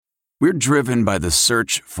We're driven by the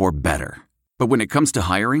search for better. But when it comes to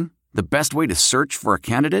hiring, the best way to search for a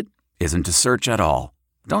candidate isn't to search at all.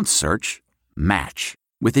 Don't search. Match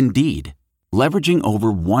with Indeed. Leveraging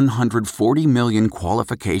over 140 million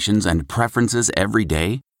qualifications and preferences every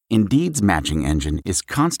day, Indeed's matching engine is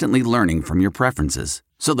constantly learning from your preferences.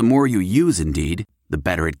 So the more you use Indeed, the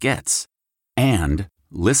better it gets. And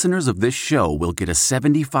listeners of this show will get a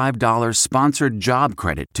 $75 sponsored job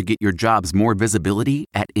credit to get your jobs more visibility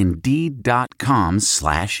at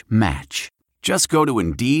Indeed.com/match. Just go to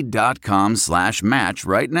Indeed.com/match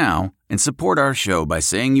right now and support our show by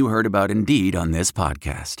saying you heard about Indeed on this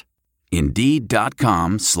podcast.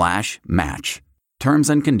 Indeed.com/match. Terms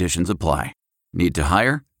and conditions apply. Need to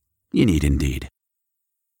hire? You need Indeed.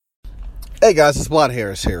 Hey guys, it's Vlad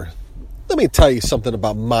Harris here. Let me tell you something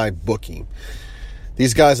about MyBookie.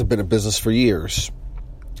 These guys have been in business for years.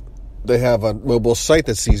 They have a mobile site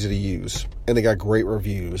that's easy to use, and they got great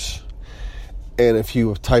reviews. And if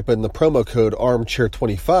you type in the promo code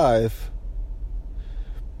armchair25,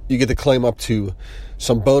 you get to claim up to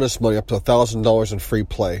some bonus money, up to $1,000 in free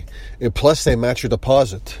play. And plus, they match your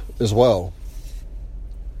deposit as well.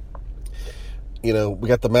 You know, we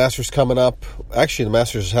got the Masters coming up. Actually, the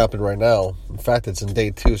Masters is happening right now. In fact, it's in day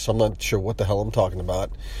 2, so I'm not sure what the hell I'm talking about.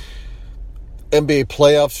 NBA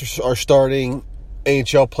playoffs are starting.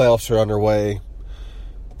 NHL playoffs are underway.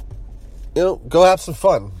 You know, go have some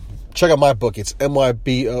fun. Check out MyBookie. It's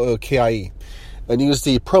MyBookie. And use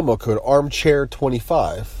the promo code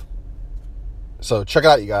armchair25. So check it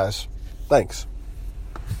out, you guys. Thanks.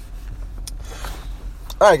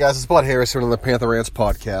 All right, guys. It's Vlad Harris here on the Panther Rants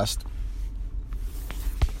podcast.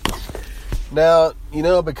 Now, you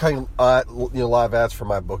know, I've been cutting live ads for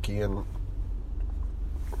MyBookie, and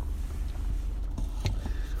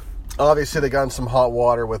obviously they got in some hot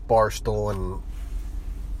water with Barstool, and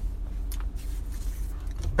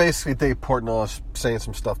basically Dave Portnoy saying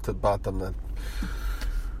some stuff about them that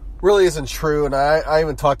really isn't true. And I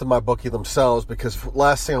even talked to MyBookie themselves, because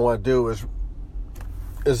last thing I want to do is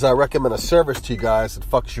recommend a service to you guys that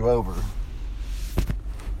fucks you over.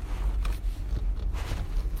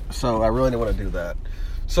 So I really didn't want to do that.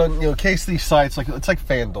 So, you know, in case these sites, it's like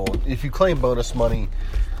FanDuel. If you claim bonus money,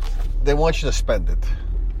 they want you to spend it.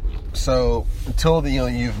 So until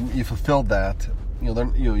you've fulfilled that,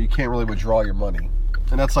 you can't really withdraw your money.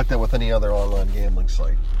 And that's like that with any other online gambling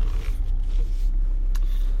site.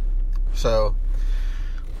 So,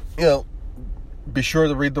 be sure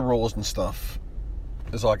to read the rules and stuff,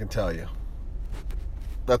 is all I can tell you.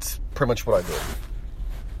 That's pretty much what I do.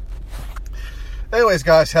 Anyways,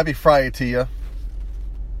 guys, happy Friday to you.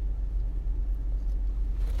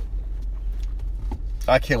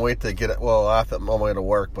 I can't wait to get it. Well, I thought I'm on my way to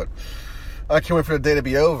work, but I can't wait for the day to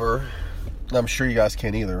be over. And I'm sure you guys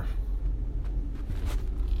can't either.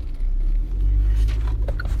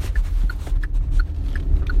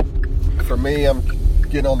 For me, I'm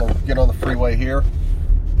getting on the freeway here.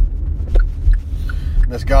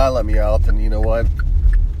 And this guy let me out, and you know what?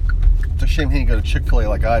 It's a shame he didn't go to Chick-fil-A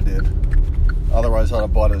like I did. Otherwise, I'd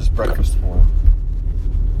have bought his breakfast for him.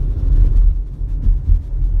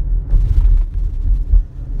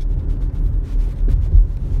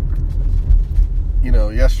 You know,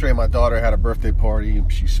 yesterday my daughter had a birthday party.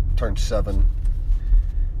 She turned 7.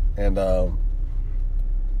 And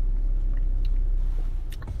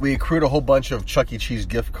we accrued a whole bunch of Chuck E. Cheese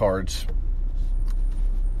gift cards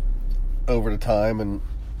over the time. And,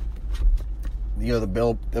 the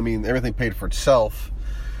bill, everything paid for itself.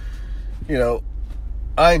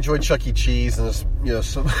 I enjoy Chuck E. Cheese, and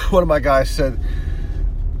one of my guys said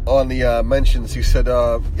on the mentions, he said,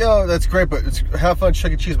 that's great, but have fun at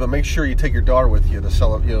Chuck E. Cheese, but make sure you take your daughter with you to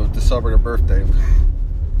celebrate her birthday.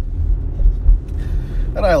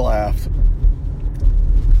 And I laughed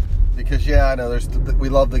because, I know we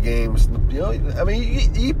love the games. You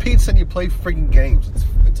eat pizza and you play freaking games.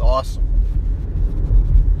 It's awesome.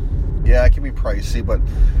 Yeah, it can be pricey, but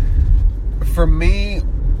for me,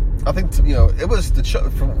 I think, it was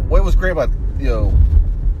what was great about,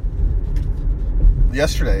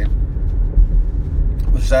 yesterday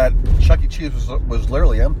was that Chuck E. Cheese was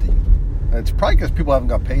literally empty. And it's probably because people haven't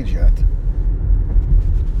got paid yet.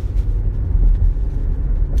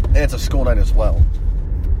 And it's a school night as well.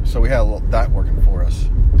 So we had that working for us.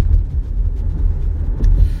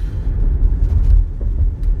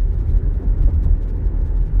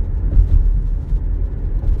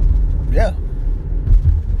 Yeah.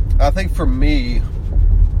 I think for me,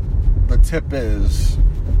 the tip is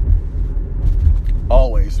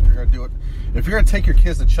always, if you're going to do it, if you're going to take your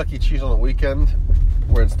kids to Chuck E. Cheese on the weekend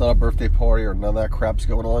where it's not a birthday party or none of that crap's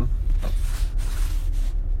going on,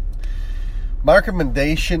 My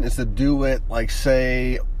recommendation is to do it, like,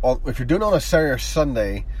 say, if you're doing it on a Saturday or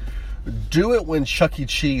Sunday, do it when Chuck E.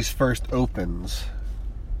 Cheese first opens.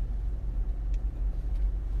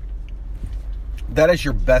 That is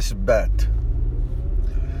your best bet.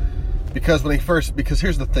 Because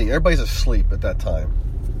here's the thing, everybody's asleep at that time,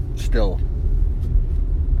 still.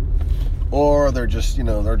 Or they're just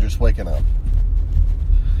waking up.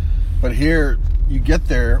 But here, you get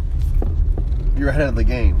there, you're ahead of the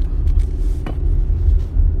game.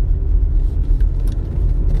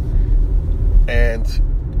 And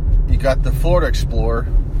you got the Florida Explorer,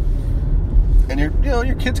 and your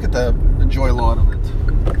kids get to enjoy a lot of it.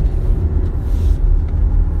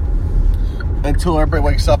 Until everybody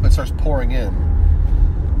wakes up and starts pouring in.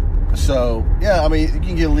 So, yeah, I mean, you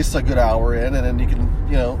can get at least a good hour in, and then you can,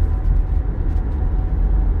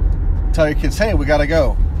 tell your kids, hey, we got to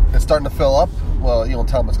go. It's starting to fill up. Well, you don't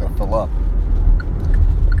tell them it's going to fill up.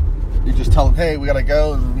 You just tell them, hey, we got to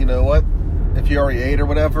go, and you know what? If you already ate or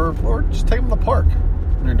whatever, or just take them to the park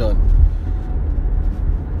when you're done.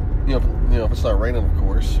 If it's not raining, of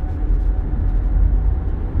course.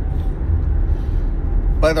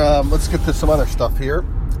 But let's get to some other stuff here.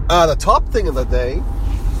 The top thing of the day,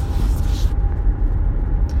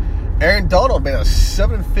 Aaron Donald made a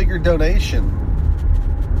 7-figure donation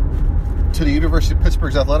to the University of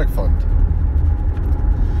Pittsburgh's athletic fund.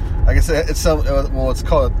 I guess it's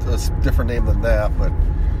called a different name than that, but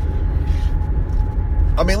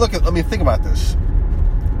think about this.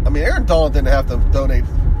 I mean, Aaron Donald didn't have to donate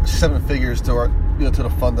 7 figures to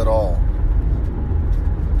the fund at all.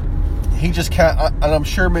 He just and I'm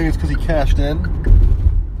sure maybe it's because he cashed in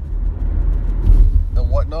and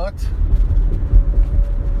whatnot.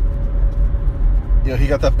 He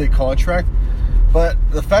got that big contract. But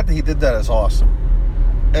the fact that he did that is awesome.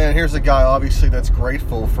 And here's a guy, obviously, that's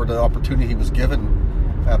grateful for the opportunity he was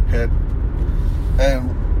given at Pitt.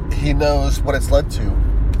 And he knows what it's led to.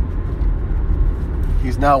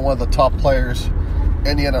 He's now one of the top players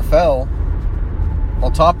in the NFL.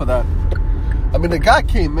 On top of that, I mean, the guy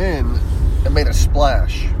came in and made a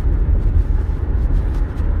splash.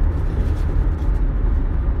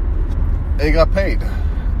 And he got paid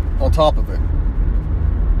on top of it.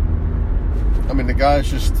 I mean, the guy's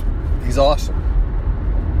he's awesome.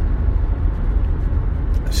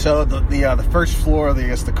 So the first floor of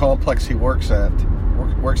the complex he works out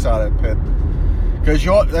at Pitt. Because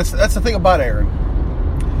that's the thing about Aaron.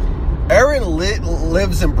 Aaron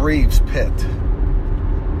lives and breathes Pitt.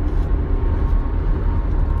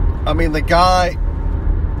 I mean, the guy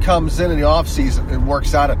comes in the off season and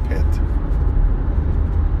works out at Pitt.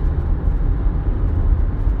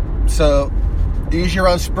 So usually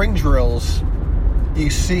around spring drills, you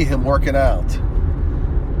see him working out.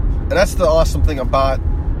 And that's the awesome thing about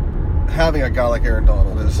having a guy like Aaron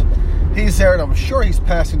Donald is he's there, and I'm sure he's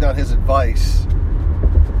passing down his advice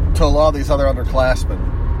to a lot of these other underclassmen.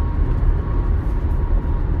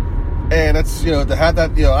 And it's, to have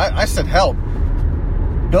that, I said, hell,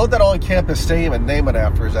 build that on-campus stadium and name it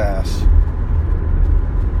after his ass.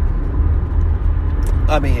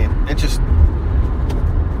 I mean, it just,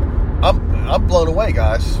 I'm blown away,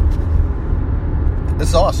 guys. This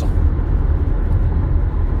is awesome.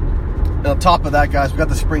 And on top of that, guys, we got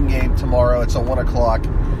the spring game tomorrow. It's at 1 o'clock.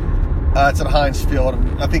 It's at Heinz Field.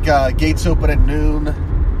 And I think gates open at noon.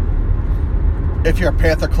 If you're a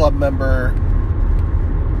Panther Club member,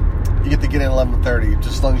 you get to get in at 11:30,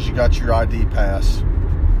 just as long as you got your ID pass.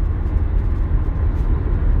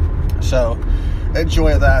 So,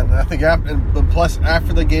 enjoy that. And I think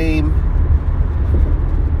after the game,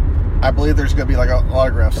 I believe there's going to be like an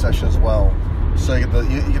autograph session as well. So you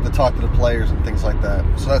get to talk to the players and things like that.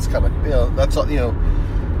 So that's kind of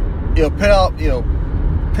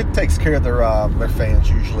Pitt takes care of their fans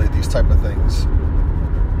usually at these type of things.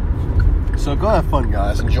 So go have fun,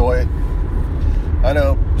 guys. Enjoy it. I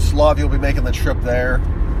know a lot of you will be making the trip there.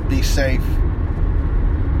 Be safe.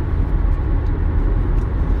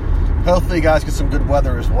 Hopefully you guys get some good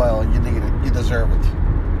weather as well. You need it. You deserve it.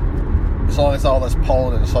 As long as all this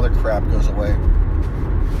pollen and this other crap goes away.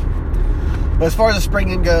 But as far as the spring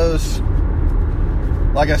game goes,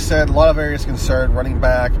 like I said, a lot of areas concerned. Running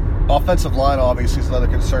back. Offensive line, obviously, is another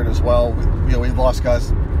concern as well. We've lost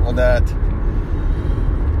guys on that.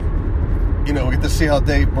 We get to see how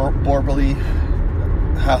Dave Borberly,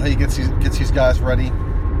 how he gets these guys ready.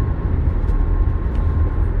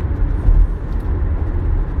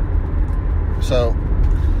 So,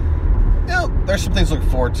 there's some things to look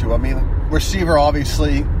forward to. I mean, receiver,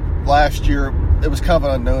 obviously, last year, it was kind of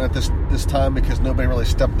an unknown at this time because nobody really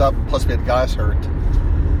stepped up. Plus, we had guys hurt.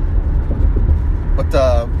 But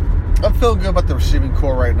I'm feeling good about the receiving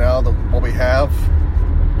core right now, what we have.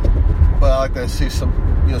 But I like to see some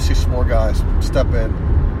more guys step in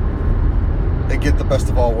and get the best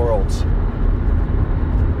of all worlds.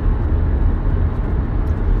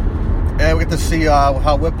 And we get to see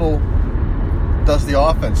how Whipple does the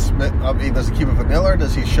offense. I mean, does he keep it vanilla, or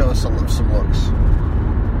does he show us some looks?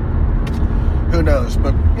 Who knows?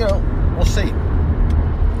 But, we'll see.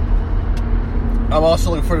 I'm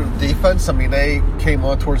also looking forward to the defense. I mean, they came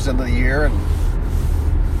on towards the end of the year, and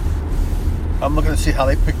I'm looking to see how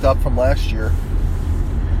they picked up from last year.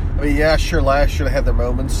 I mean, yeah, sure, last year they had their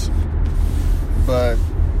moments, but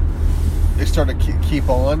they started to keep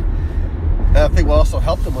on. And I think what also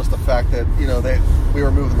helped them was the fact that, we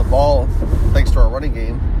were moving the ball thanks to our running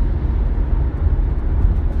game.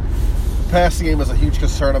 The passing game was a huge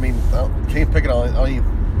concern. I mean, Kenny Pickett, I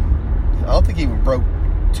don't think he even broke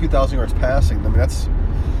 2,000 yards passing. I mean, that's... A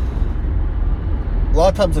lot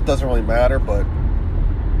of times it doesn't really matter, but...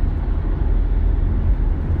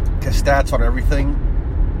 Because stats on everything.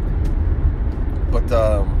 But,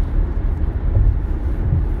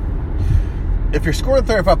 if you're scoring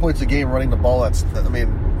 35 points a game running the ball, I'll take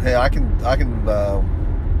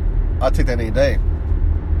that any day.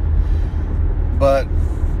 But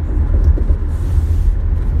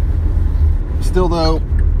still, though,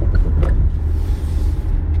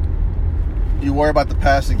 you worry about the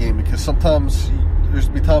passing game, because sometimes there's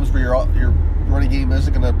be times where your running game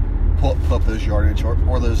isn't going to put up those yardage or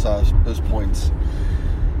those points,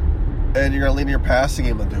 and you're going to lean your passing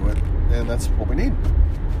game to do it, and that's what we need.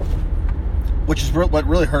 Which is what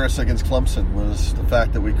really hurt us against Clemson, was the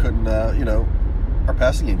fact that we couldn't, our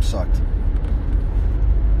passing game sucked.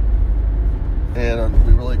 And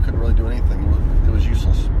we really couldn't really do anything. It was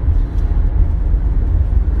useless.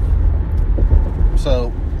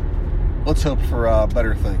 So, let's hope for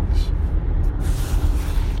better things.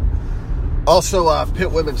 Also,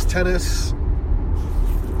 Pitt women's tennis.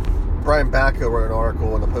 Brian Bacco wrote an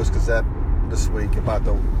article in the Post-Gazette this week about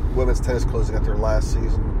the women's tennis closing out their last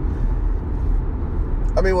season.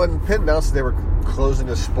 I mean, when Pitt announced that they were closing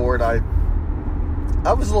the sport, I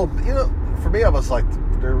was a little, for me, I was like,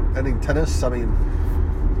 they're ending tennis. I mean,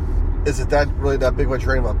 is it really that big of a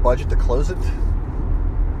drain of a budget to close it?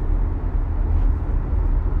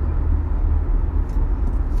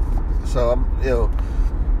 So,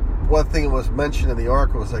 one thing that was mentioned in the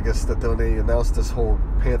article was, I guess, that when they announced this whole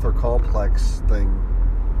Panther Complex thing,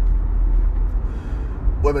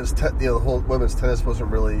 the whole women's tennis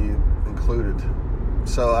wasn't really included.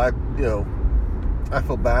 So I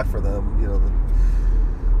feel bad for them.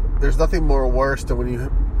 There's nothing more worse than when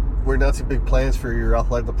we're announcing big plans for your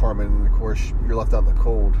athletic department, and of course you're left out in the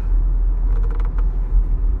cold.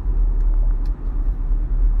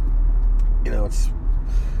 It's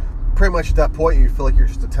pretty much at that point you feel like you're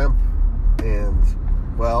just a temp, and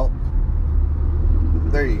well,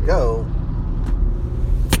 there you go.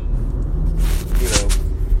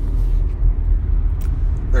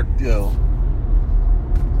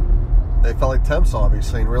 They felt like temps,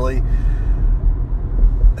 obviously, and really,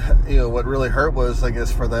 what really hurt was, I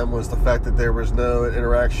guess, for them was the fact that there was no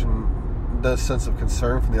interaction, no sense of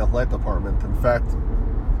concern from the athletic department. In fact,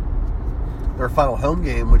 their final home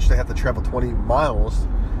game, which they have to travel 20 miles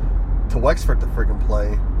to Wexford to friggin'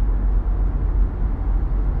 play.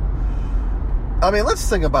 I mean, let's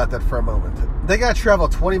think about that for a moment. They got to travel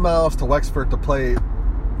 20 miles to Wexford to play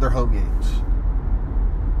their home games.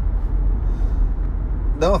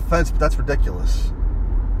 No offense, but that's ridiculous.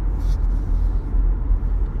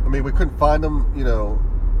 I mean, we couldn't find them,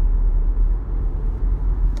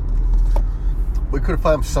 we couldn't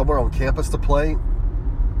find them somewhere on campus to play.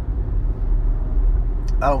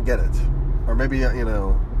 I don't get it. Or maybe,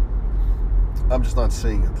 I'm just not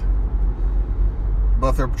seeing it. But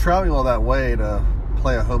if they're traveling all that way to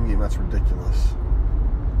play a home game, that's ridiculous.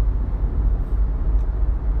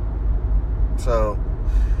 So,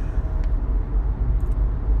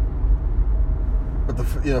 but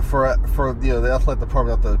for the athletic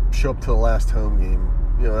department not to show up to the last home game,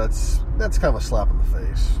 that's kind of a slap in the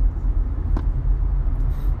face.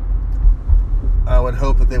 I would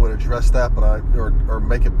hope that they would address that, but or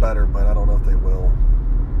make it better, but I don't know if they will.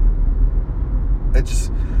 It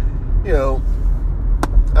just,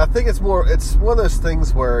 I think it's one of those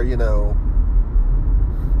things where,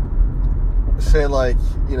 say like,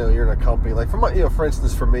 you're in a company, like for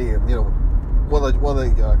instance, for me, one of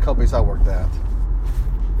the companies I worked at,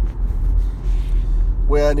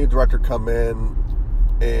 we had a new director come in,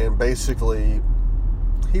 and basically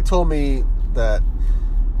he told me that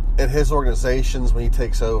in his organizations, when he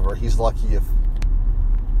takes over, he's lucky if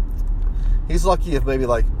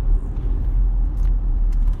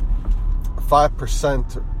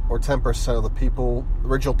 5% or 10% of the people,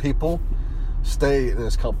 original people, stay in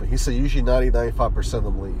his company. He said usually 90-95% of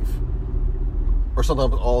them leave. Or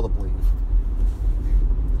sometimes all of them leave.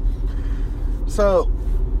 So,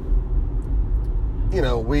 you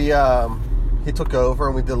know, he took over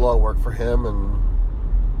and we did a lot of work for him, and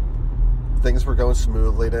things were going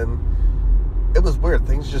smoothly. Then it was weird.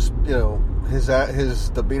 Things just, you know, his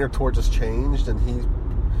demeanor towards us changed, and he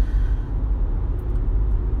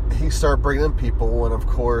started bringing in people. And of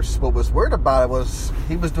course, what was weird about it was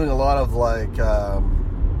he was doing a lot of like, I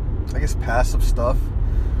guess, passive stuff,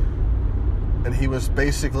 and he was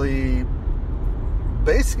basically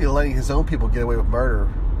letting his own people get away with murder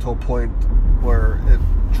to a point where it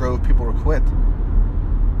drove people to quit.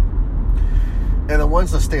 And the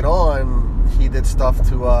ones that stayed on, he did stuff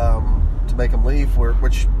to make them leave,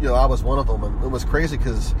 which, you know, I was one of them. And it was crazy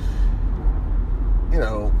because, you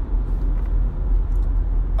know,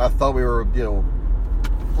 I thought we were, you know,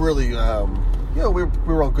 really, you know, we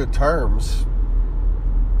were on good terms.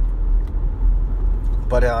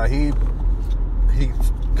 But he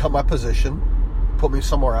cut my position, put me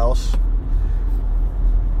somewhere else,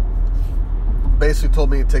 basically told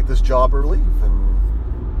me to take this job or leave. And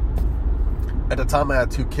at the time I had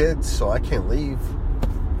 2 kids, so I can't leave.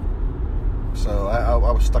 So I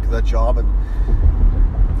was stuck at that job. And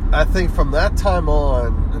I think from that time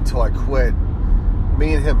on until I quit,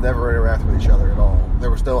 me and him never interacted with each other at all. There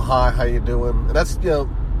was no, hi, how you doing? And that's, you know,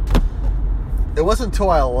 it wasn't until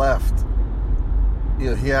I left, you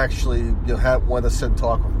know, he actually, you know, wanted to sit and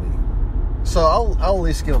talk with me. So I'll at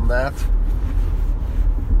least give him that.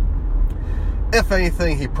 If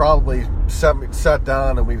anything, he probably sat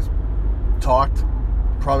down and we talked,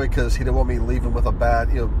 probably because he didn't want me leaving with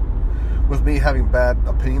with me having bad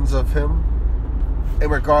opinions of him. And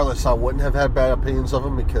regardless, I wouldn't have had bad opinions of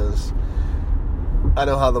him because I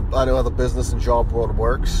know how the business and job world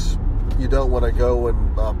works. You don't want to go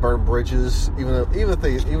and burn bridges, even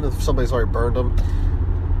if somebody's already burned them.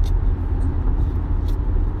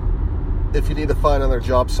 If you need to find another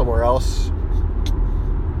job somewhere else,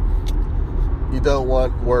 you don't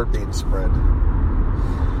want word being spread,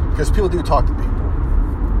 because people do talk to people.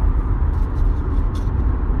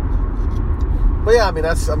 But yeah,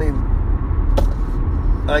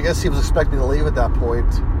 I guess he was expecting me to leave at that point,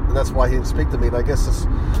 and that's why he didn't speak to me. And I guess this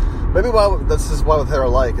is why with Hair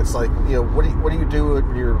Alike. It's like, you know, what do you do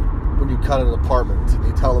when you cut an apartment and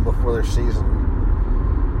you tell them before their season?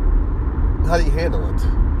 How do you handle it?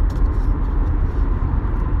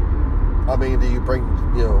 I mean, do you bring,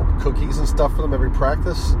 you know, cookies and stuff for them every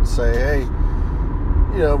practice and say, hey,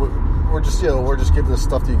 you know, we're just giving this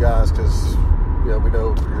stuff to you guys because, you know, we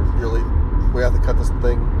know we have to cut this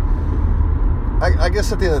thing. I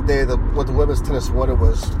guess at the end of the day, what the women's tennis wanted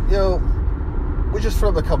was, you know, we just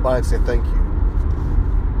for them to come by and say thank you.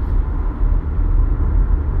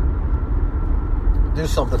 Do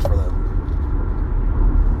something for them.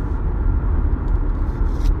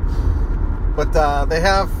 But they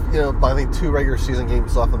have, you know, I think 2 regular season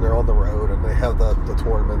games left, and they're on the road, and they have the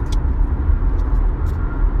tournament.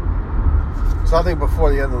 So I think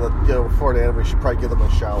before the end, we should probably give them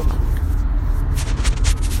a shout.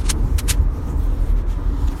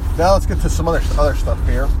 Now let's get to some other stuff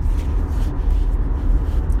here.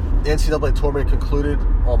 The NCAA tournament concluded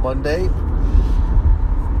on Monday,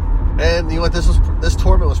 and you know what? This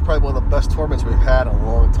tournament was probably one of the best tournaments we've had in a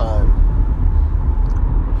long time.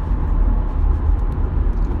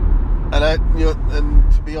 And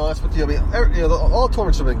and to be honest with you, I mean, all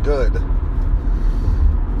tournaments have been good.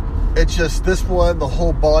 It's just this one, the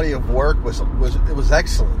whole body of work was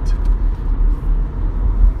excellent.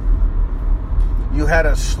 You had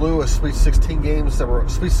a slew of Sweet 16 games that were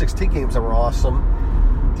awesome.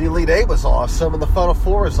 The Elite Eight was awesome, and the Final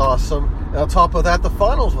Four was awesome. And on top of that, the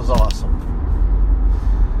Finals was awesome.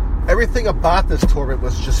 Everything about this tournament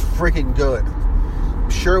was just freaking good. I'm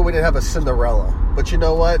sure we didn't have a Cinderella, but you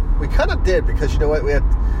know what? We kind of did, because you know what? We had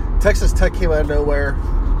Texas Tech came out of nowhere,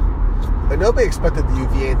 and nobody expected the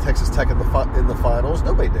UVA and Texas Tech in the finals.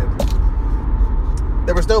 Nobody did.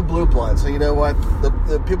 There was no blue bloods, so you know what?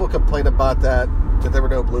 The people complained about that there were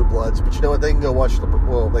no blue bloods, but you know what? They can go watch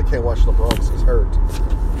they can't watch LeBron because he's hurt.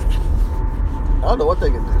 I don't know what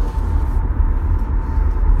they can do.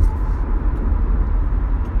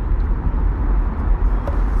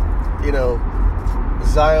 You know,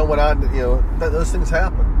 Zion went out, and, you know, those things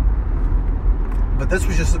happen. But this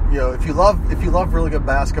was just, you know, if you love really good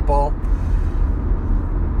basketball,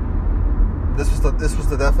 this was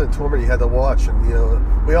the definite tournament you had to watch. And you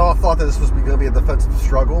know, we all thought that this was going to be a defensive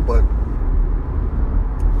struggle, but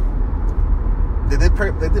they did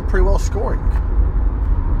pretty well scoring.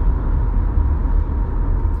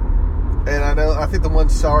 And I think the one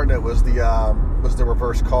sour note was the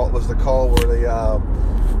reverse call. Was the call where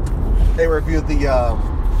they reviewed the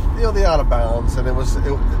out of bounds, and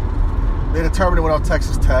they determined it went off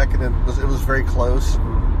Texas Tech, and it was very close.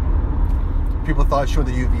 People thought it should went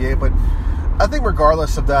to UVA, but I think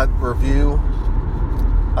regardless of that review,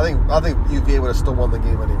 I think UVA would have still won the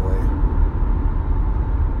game anyway,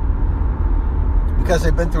 because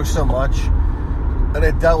they've been through so much and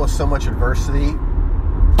they dealt with so much adversity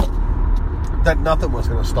that nothing was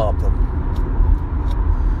going to stop them.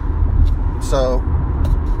 So,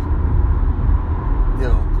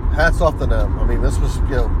 hats off to them. I mean, this was,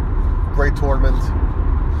 great tournament,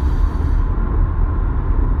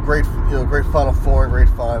 great Final Four and great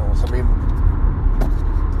finals. I mean,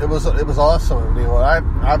 it was awesome.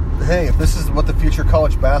 Hey, if this is what the future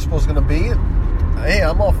college basketball is going to be, hey,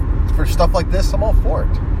 I'm all for stuff like this. I'm all for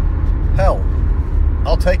it. Hell,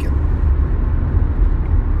 I'll take it.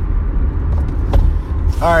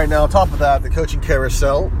 All right, now on top of that, the coaching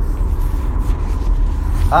carousel.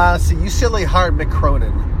 UCLA hired Mick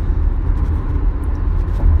Cronin.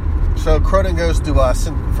 So Cronin goes to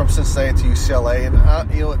from Cincinnati to UCLA, and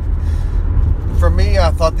for me,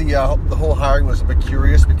 I thought the whole hiring was a bit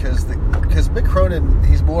curious because Mick Cronin,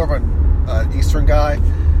 he's more of an Eastern guy.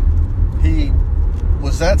 He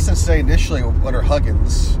was at Cincinnati initially under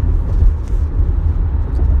Huggins,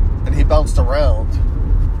 and he bounced around.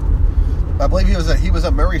 I believe he was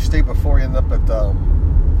at Murray State before he ended up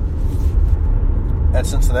at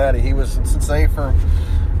Cincinnati. He was in Cincinnati for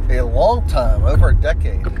a long time, over a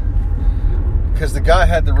decade, because the guy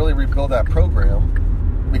had to really rebuild that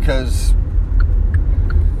program because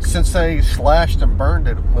Cincinnati slashed and burned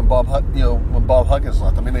it when Bob Huggins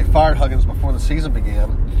left. I mean, they fired Huggins before the season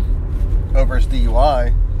began over his DUI.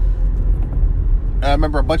 And I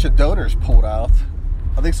remember a bunch of donors pulled out.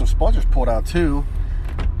 I think some sponsors pulled out too.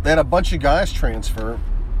 They had a bunch of guys transfer,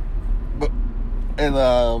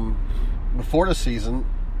 and before the season,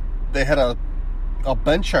 they had a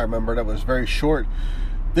bench, I remember, that was very short.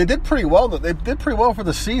 They did pretty well. They did pretty well for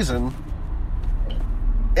the season.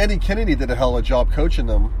 Andy Kennedy did a hell of a job coaching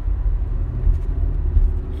them,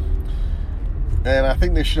 and I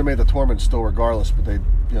think they should have made the tournament still, regardless. But they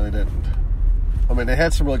didn't. I mean, they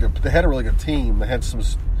had a really good team. They had some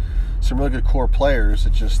really good core players.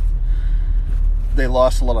 It just they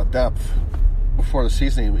lost a lot of depth before the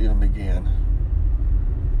season even began,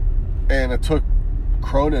 and it took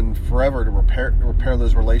Cronin forever to repair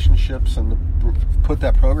those relationships and to put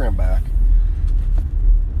that program back.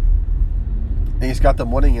 And he's got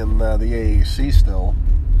them winning in the AAC still.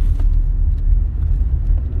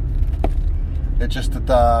 It's just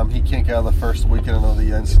that he can't get out of the first weekend of the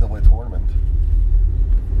NCAA tournament.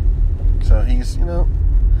 So he's going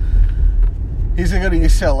to go to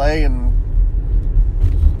UCLA, and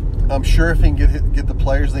I'm sure if he can get the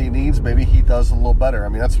players that he needs, maybe he does a little better. I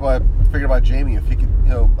mean, that's why I figured about Jamie. If he could,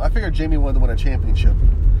 I figured Jamie wanted to win a championship.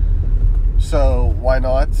 So why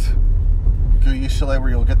not go to UCLA where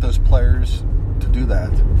you'll get those players to do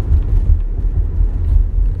that?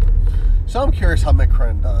 So I'm curious how Mick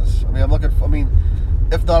Cronin does. I mean,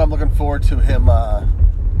 if not, I'm looking forward to him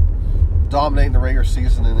dominating the regular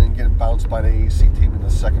season and then getting bounced by an AAC team in the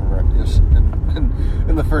second round,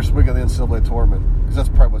 in the first week of the NCAA tournament, because that's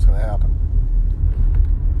probably what's going to happen.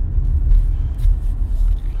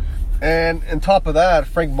 And on top of that,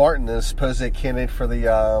 Frank Martin is supposedly a candidate for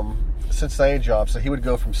the Cincinnati job, so he would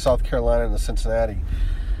go from South Carolina to Cincinnati.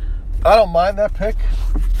 I don't mind that pick.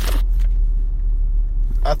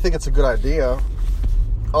 I think it's a good idea.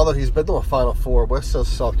 Although he's been to a Final Four with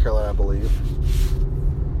South Carolina, I believe.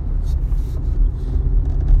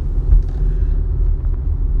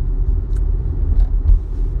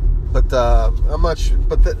 But I'm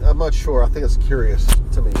not sure. I think it's curious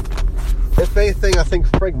to me. If anything, I think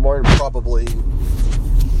Frank Martin probably,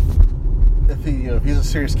 if he's a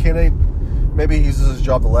serious candidate, maybe he uses his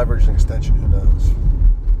job to leverage an extension. Who knows?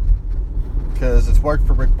 Because it's worked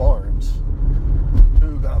for Rick Barnes,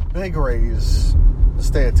 who got a big raise to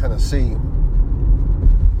stay at Tennessee.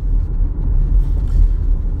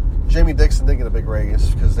 Jamie Dixon didn't get a big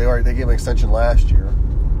raise because they gave him an extension last year.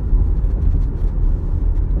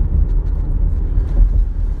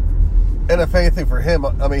 And if anything for him,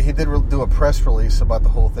 I mean, he did do a press release about the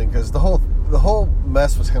whole thing because the whole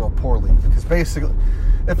mess was handled poorly. Because basically,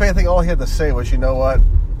 if anything, all he had to say was, you know what,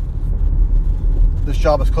 this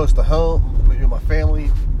job is close to home. My family,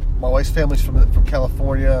 my wife's family's from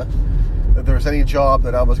California. If there was any job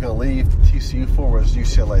that I was going to leave TCU for, was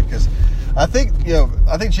UCLA. Because I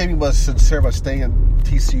think Jamie was sincere about staying in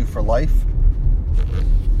TCU for life.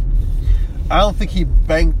 I don't think he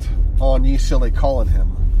banked on UCLA calling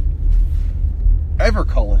him. ever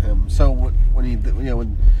calling him. So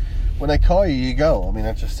when they call you, you go. I mean,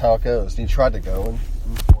 that's just how it goes. And he tried to go, and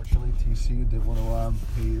unfortunately, TCU didn't want to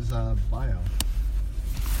pay his buyout.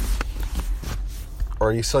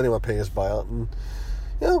 Or he still didn't want to pay his buyout, and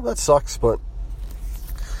that sucks. But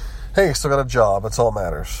hey, he still got a job. That's all that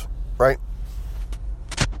matters, right?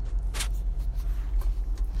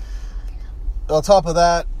 On top of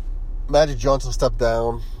that, Magic Johnson stepped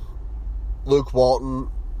down. Luke Walton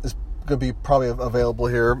is going to be probably available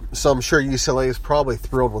here. So I'm sure UCLA is probably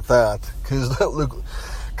thrilled with that.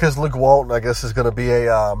 Because Luke Walton, I guess, is going to be a,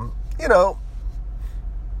 on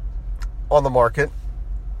the market.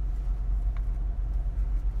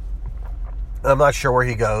 I'm not sure where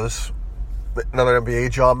he goes. Another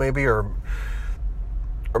NBA job maybe, or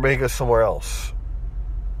maybe he goes somewhere else.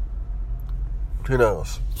 Who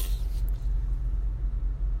knows?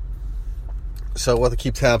 So we'll have to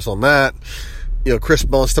keep tabs on that. Chris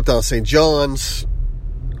Mullin stepped down at St. John's.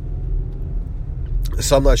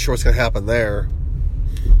 So I'm not sure what's going to happen there.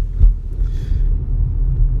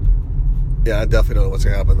 Yeah, I definitely don't know what's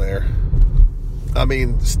going to happen there. I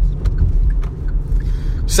mean,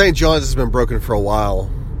 St. John's has been broken for a while.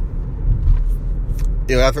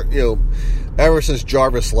 Ever since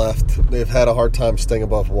Jarvis left, they've had a hard time staying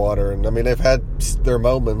above water. And, I mean, they've had their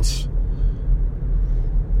moments.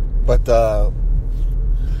 But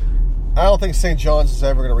I don't think St. John's is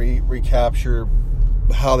ever going to recapture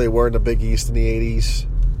how they were in the Big East in the 80s.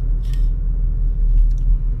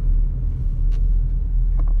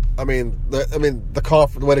 I mean, the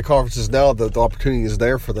way the conference is now, the opportunity is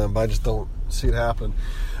there for them, but I just don't see it happen.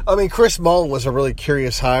 I mean, Chris Mullin was a really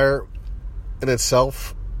curious hire in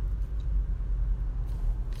itself.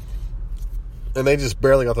 And they just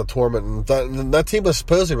barely got the tournament. And that team was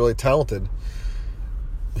supposedly really talented.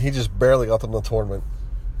 He just barely got them in the tournament.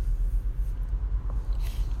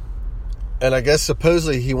 And I guess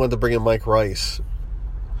supposedly he wanted to bring in Mike Rice.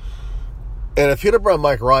 And if he'd have brought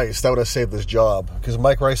Mike Rice, that would have saved his job. Because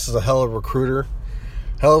Mike Rice is a hell of a recruiter,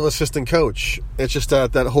 hell of an assistant coach. It's just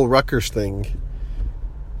that whole Rutgers thing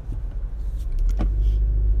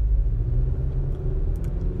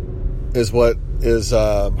is what is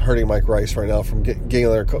hurting Mike Rice right now from getting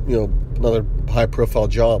another high-profile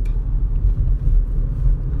job.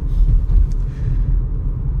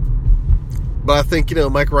 But I think,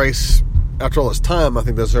 Mike Rice, after all this time, I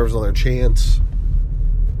think deserves another chance.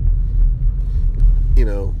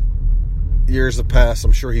 Years have passed.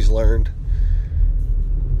 I'm sure he's learned.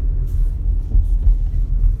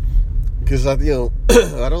 Because, I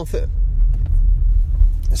don't think...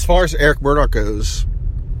 As far as Eric Murdoch goes,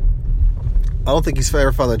 I don't think he's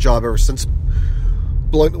ever found a job ever since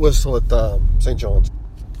blowing the whistle at St. John's.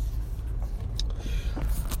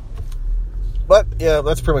 But, yeah,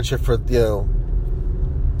 that's pretty much it for,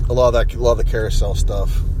 a lot of the carousel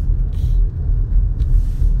stuff.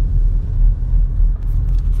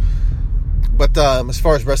 But as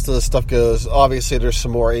far as the rest of the stuff goes, obviously there's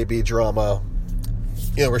some more AB drama.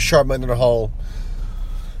 Rashard Mendenhall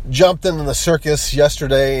jumped into the circus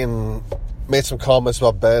yesterday and made some comments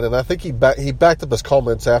about Ben, and I think he backed up his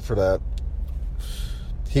comments after that.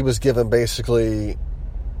 He was given basically,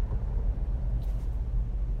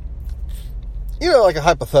 like a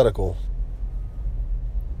hypothetical,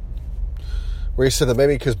 where he said that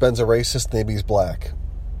maybe because Ben's a racist, maybe he's black.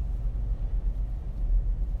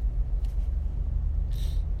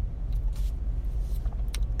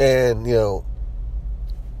 And,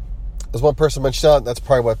 as one person mentioned out, that's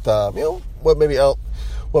probably what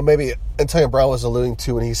maybe Antonio Brown was alluding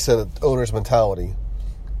to when he said owner's mentality.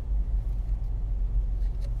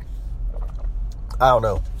 I don't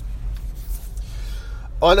know.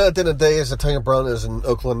 All I know at the end of the day is Antonio Brown is in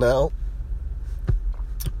Oakland now,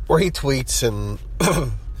 where he tweets and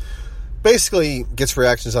basically gets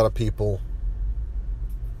reactions out of people.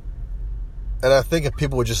 And I think if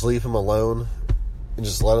people would just leave him alone and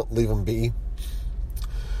just leave him be,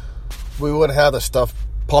 we wouldn't have this stuff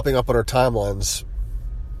popping up on our timelines.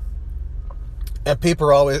 And people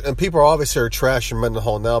obviously are trashing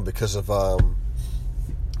Mendenhall now because of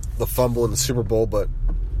the fumble in the Super Bowl, but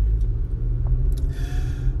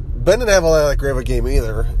Ben didn't have all that great of a game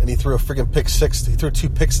either, and he threw a freaking pick six. He threw 2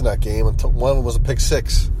 picks in that game, and one of them was a pick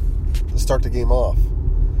six to start the game off.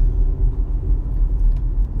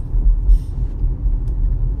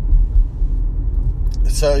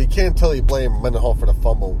 So you can't totally blame Mendenhall for the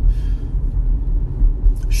fumble.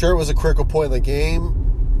 Sure, it was a critical point in the game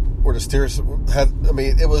where the Steelers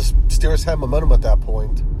Steelers had momentum at that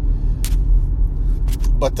point.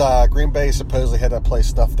 But Green Bay supposedly had that play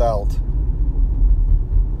snuffed out.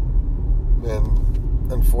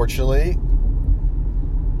 And unfortunately,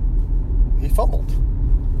 he fumbled.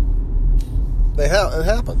 It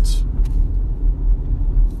happens.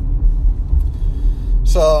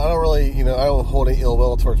 So I don't really, I don't hold any ill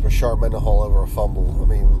will towards Bashar Mendenhall over a fumble. I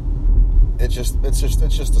mean, it's just the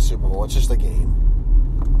Super Bowl. It's just a game.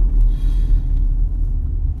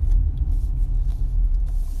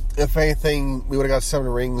 If anything, we would have got 7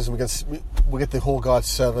 rings, and we get the whole God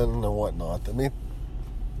 7 and whatnot. I mean, at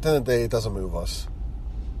the end of the day, it doesn't move us.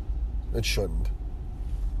 It shouldn't.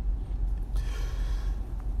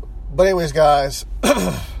 But anyways, guys,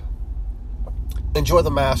 enjoy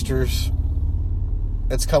the Masters.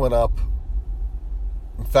 It's coming up.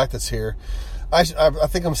 In fact, it's here. I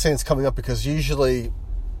think I'm saying it's coming up because usually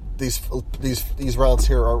these rounds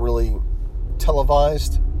here aren't really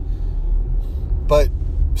televised. But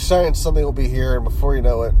Saturday and Sunday will be here, and before you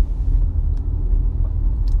know it,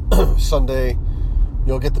 Sunday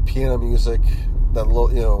you'll get the piano music, that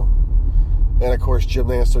little, and of course Jim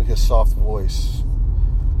Nantz doing his soft voice.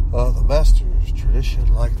 The Masters,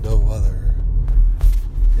 tradition like no other.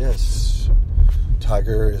 Yes,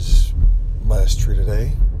 Tiger is -3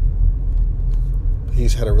 today.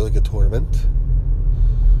 He's had a really good tournament.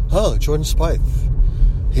 Jordan Spieth.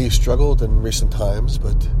 He struggled in recent times,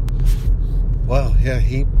 but wow, yeah,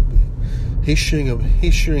 he's shooting a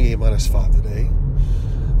 -5 today.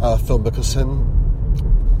 Phil Mickelson.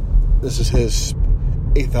 This is his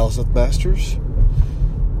 8,000th Masters.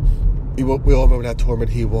 We all remember that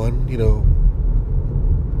tournament he won,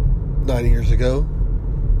 9 years ago.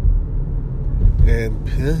 And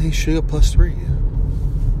he's shooting a +3.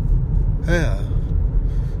 Yeah.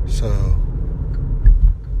 So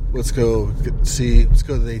let's go to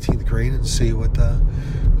the 18th green and see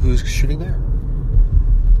who's shooting there.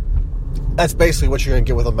 That's basically what you're going to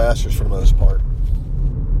get with a Masters for the most part.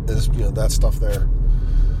 Is that stuff there.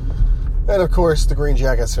 And of course the green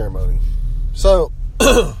jacket ceremony. So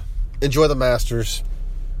enjoy the Masters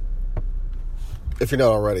if you're not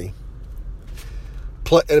already.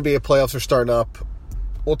 NBA playoffs are starting up.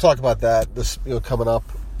 We'll talk about that this coming up,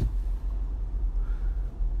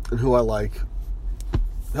 and who I like.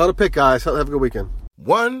 How to pick, guys. Have a good weekend.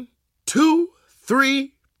 1, 2,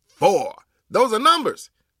 3, 4. Those are numbers,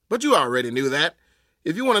 but you already knew that.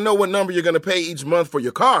 If you want to know what number you're going to pay each month for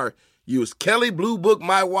your car, use Kelley Blue Book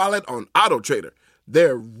My Wallet on AutoTrader.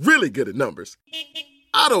 They're really good at numbers.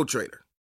 AutoTrader.